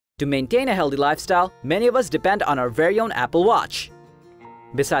To maintain a healthy lifestyle, many of us depend on our very own Apple Watch.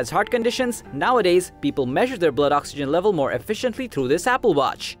 Besides heart conditions, nowadays people measure their blood oxygen level more efficiently through this Apple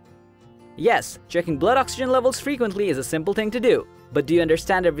Watch. Yes, checking blood oxygen levels frequently is a simple thing to do, but do you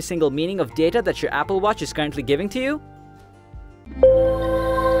understand every single meaning of data that your Apple Watch is currently giving to you?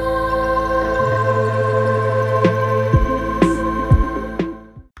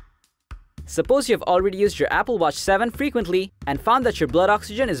 Suppose you have already used your Apple Watch 7 frequently and found that your blood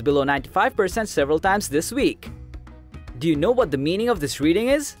oxygen is below 95% several times this week. Do you know what the meaning of this reading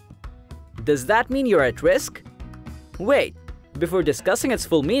is? Does that mean you're at risk? Wait, before discussing its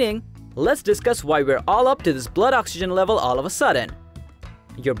full meaning, let's discuss why we're all up to this blood oxygen level all of a sudden.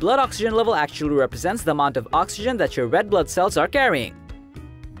 Your blood oxygen level actually represents the amount of oxygen that your red blood cells are carrying.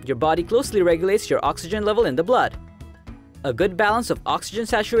 Your body closely regulates your oxygen level in the blood. A good balance of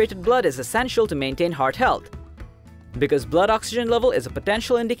oxygen-saturated blood is essential to maintain heart health, because blood oxygen level is a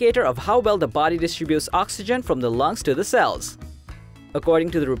potential indicator of how well the body distributes oxygen from the lungs to the cells. According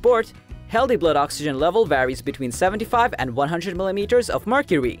to the report, healthy blood oxygen level varies between 75 and 100 millimeters of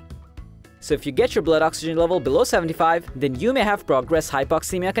mercury. So if you get your blood oxygen level below 75, then you may have progressed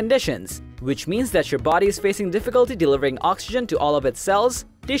hypoxemia conditions, which means that your body is facing difficulty delivering oxygen to all of its cells,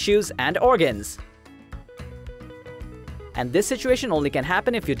 tissues, and organs. And this situation only can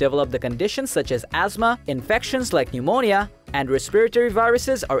happen if you develop the conditions such as asthma, infections like pneumonia, and respiratory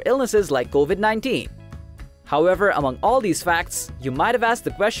viruses or illnesses like COVID-19. However, among all these facts, you might have asked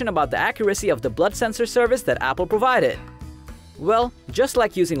the question about the accuracy of the blood sensor service that Apple provided. Well, just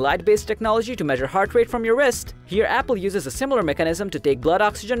like using light-based technology to measure heart rate from your wrist, here Apple uses a similar mechanism to take blood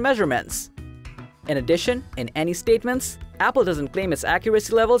oxygen measurements. In addition, in any statements, Apple doesn't claim its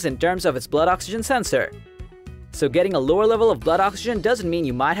accuracy levels in terms of its blood oxygen sensor. So getting a lower level of blood oxygen doesn't mean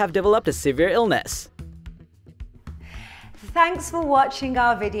you might have developed a severe illness. Thanks for watching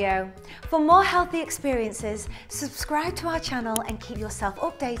our video. For more healthy experiences, subscribe to our channel and keep yourself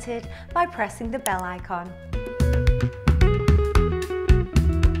updated by pressing the bell icon.